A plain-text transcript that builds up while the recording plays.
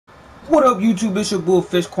What up, YouTube? It's your boy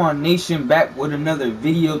Fishquan Nation back with another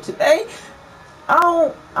video today.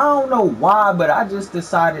 I don't know why, but I just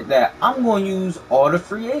decided that I'm going to use all the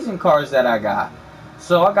free agent cards that I got.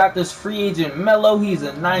 So I got this free agent Melo. He's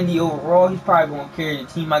a 90 overall. He's probably going to carry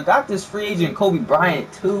the team. I got this free agent Kobe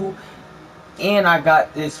Bryant too. And I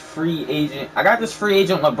got this free agent.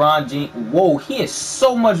 LeBron James. Whoa, he is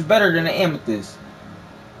so much better than the Amethyst.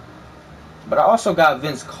 But I also got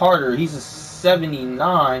Vince Carter. He's a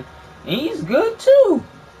 79. And he's good too.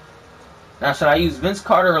 Now, should I use Vince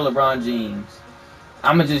Carter or LeBron James?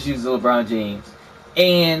 I'm going to just use LeBron James.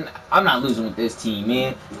 And I'm not losing with this team,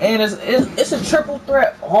 man. And it's a triple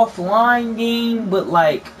threat offline game. But,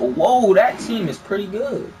 like, whoa, that team is pretty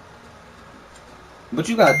good. But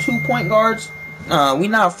you got 2 point guards. We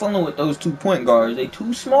not fooling with those 2 point guards. They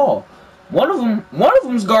too small. One of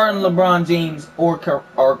them's guarding LeBron James or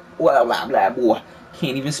blah blah blah boy.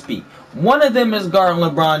 Can't even speak. One of them is guarding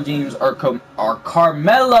LeBron James or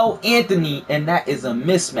Carmelo Anthony, and that is a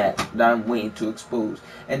mismatch that I'm waiting to expose.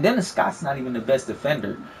 And then Scott's not even the best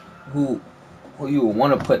defender, who you would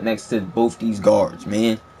want to put next to both these guards,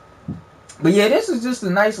 man. But yeah, this is just a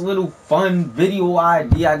nice little fun video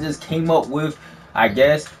idea I just came up with, I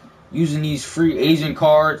guess, using these free agent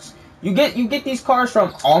cards. You get these cards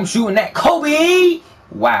from, oh, I'm shooting that Kobe.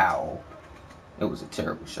 Wow, it was a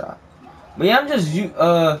terrible shot. But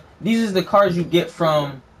yeah, these is the cards you get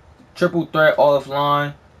from Triple Threat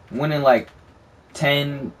Offline, winning like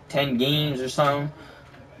 10 games or something.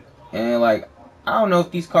 And like, I don't know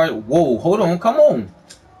if these cards, whoa, hold on, come on.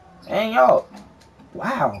 Dang, y'all.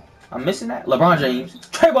 Wow, I'm missing that. LeBron James.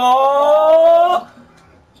 Trey ball.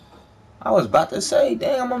 I was about to say,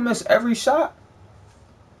 dang, I'm gonna miss every shot.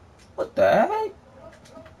 What the heck?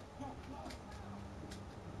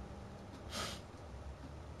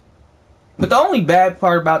 But the only bad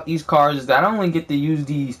part about these cards is that I only get to use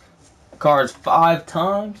these cards 5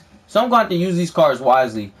 times. So I'm going to have to use these cards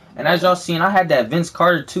wisely. And as y'all seen, I had that Vince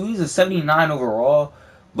Carter too. He's a 79 overall.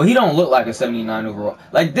 But he don't look like a 79 overall.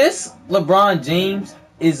 Like this LeBron James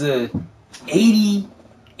is a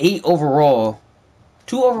 88 overall.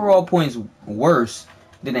 2 overall points worse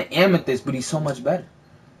than an Amethyst, but he's so much better.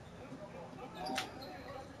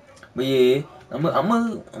 But yeah, I'm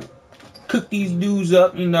gonna cook these dudes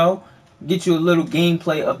up, you know. Get you a little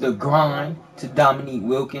gameplay of the grind to Dominique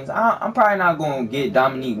Wilkins. I'm probably not going to get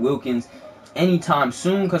Dominique Wilkins anytime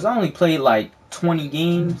soon because I only played like 20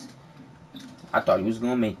 games. I thought he was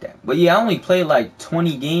going to make that. But yeah, I only played like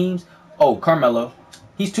 20 games. Oh, Carmelo.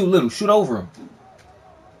 He's too little. Shoot over him.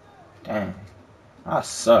 Damn. I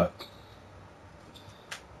suck.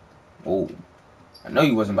 Oh, I know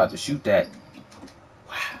you wasn't about to shoot that.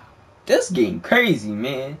 Wow. This game crazy,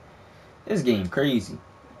 man. This game crazy.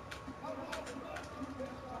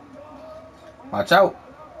 Watch out.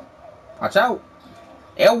 Watch out.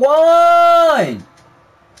 L1!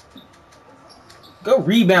 Good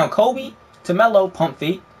rebound, Kobe. To Melo. Pump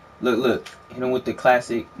fake. Look. Hit him with the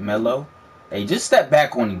classic Melo. Hey, just step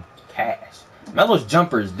back on him. Cash. Melo's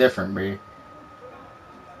jumper is different, bro.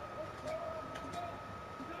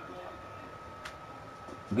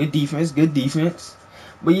 Good defense. Good defense.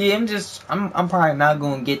 But yeah, I'm probably not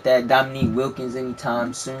going to get that Dominique Wilkins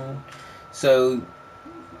anytime soon. So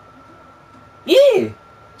yeah,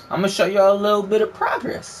 I'm going to show y'all a little bit of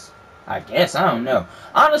progress. I guess, I don't know.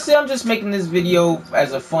 Honestly, I'm just making this video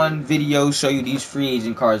as a fun video, show you these free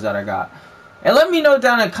agent cards that I got. And let me know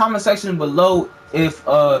down in the comment section below if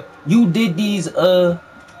you did these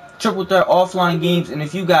triple threat offline games and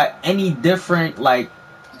if you got any different like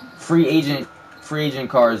free agent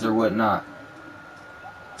cards or whatnot.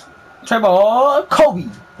 Trey ball, Kobe.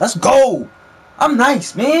 Let's go. I'm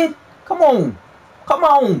nice, man. Come on. Come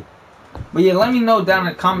on. But yeah, let me know down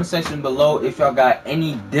in the comment section below if y'all got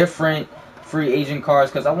any different free agent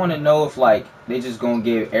cards, because I want to know if like they just gonna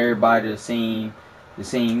give everybody the same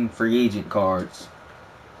free agent cards.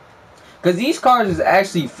 Because these cards is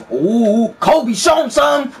actually, ooh, Kobe, show him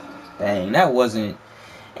some. Dang, that wasn't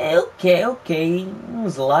okay. It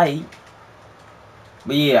was light.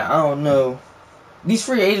 But yeah, I don't know. These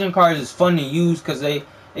free agent cards is fun to use because they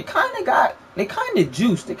kind of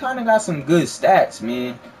juiced. They kind of got some good stats,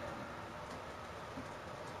 man.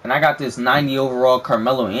 And I got this 90 overall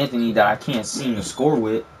Carmelo Anthony that I can't seem to score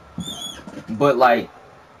with. But, like,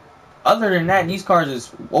 other than that, these cards is...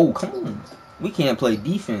 Whoa, come on. We can't play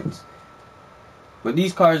defense. But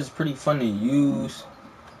these cards is pretty fun to use.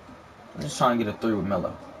 I'm just trying to get a 3 with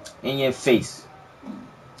Melo. In your face.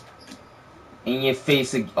 In your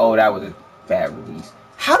face. Oh, that was a bad release.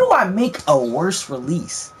 How do I make a worse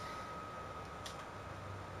release?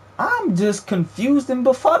 I'm just confused and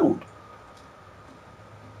befuddled.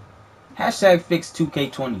 Hashtag fix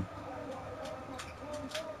 2K20.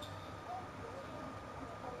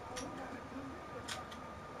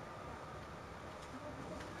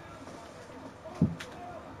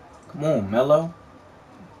 Come on, Melo.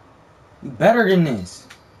 You better than this.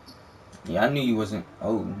 Yeah, I knew you wasn't.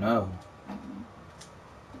 Oh, no.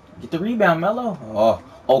 Get the rebound, Melo.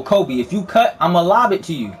 Oh, Kobe, if you cut, I'ma lob it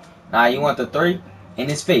to you. Nah, you want the 3? In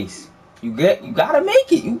his face. You gotta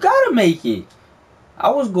make it. You gotta make it. I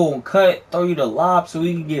was going to cut, throw you the lob so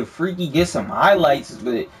we can get freaky, get some highlights,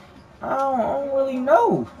 but I don't really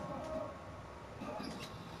know.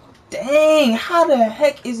 Dang, how the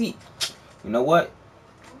heck is he? You know what?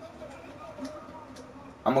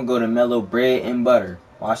 I'm going to go to Melo bread and butter.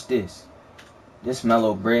 Watch this. This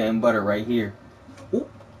Melo bread and butter right here. Ooh.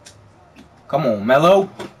 Come on, Melo.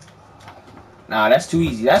 Nah, that's too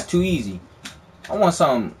easy. That's too easy. I want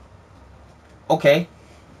some. Okay.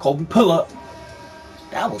 Kobe, pull up.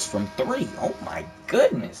 That was from 3. Oh my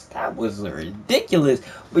goodness. That was ridiculous.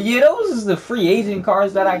 But yeah, those is the free agent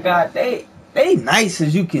cards that I got. They nice,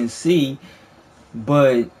 as you can see.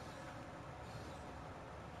 But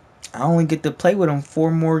I only get to play with them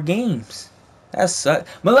 4 more games. That sucks.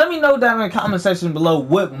 But let me know down in the comment section below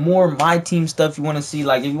what more my team stuff you want to see.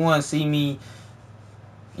 Like if you want to see me,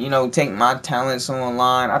 you know, take my talents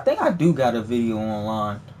online. I think I do got a video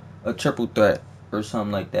online. A triple threat or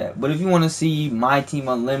something like that. But if you want to see my team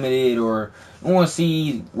unlimited, or you want to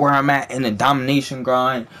see where I'm at in the domination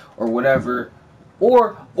grind or whatever,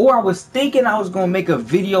 or I was thinking I was going to make a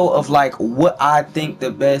video of like what I think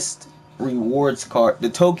the best rewards card, the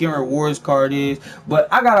token rewards card is, but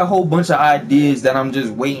I got a whole bunch of ideas that I'm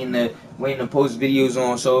just waiting to post videos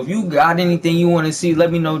on. So if you got anything you want to see,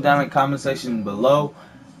 let me know down in the comment section below.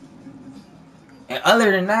 And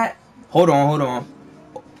other than that, hold on.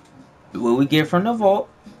 What we get from the vault,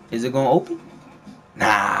 is it gonna open?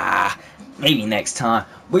 Nah, maybe next time.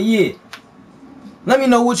 But yeah, let me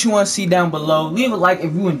know what you want to see down below. Leave a like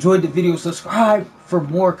if you enjoyed the video. Subscribe for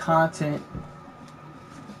more content.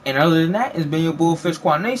 And other than that, it's been your boy Fish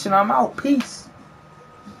Squad Nation. I'm out. Peace.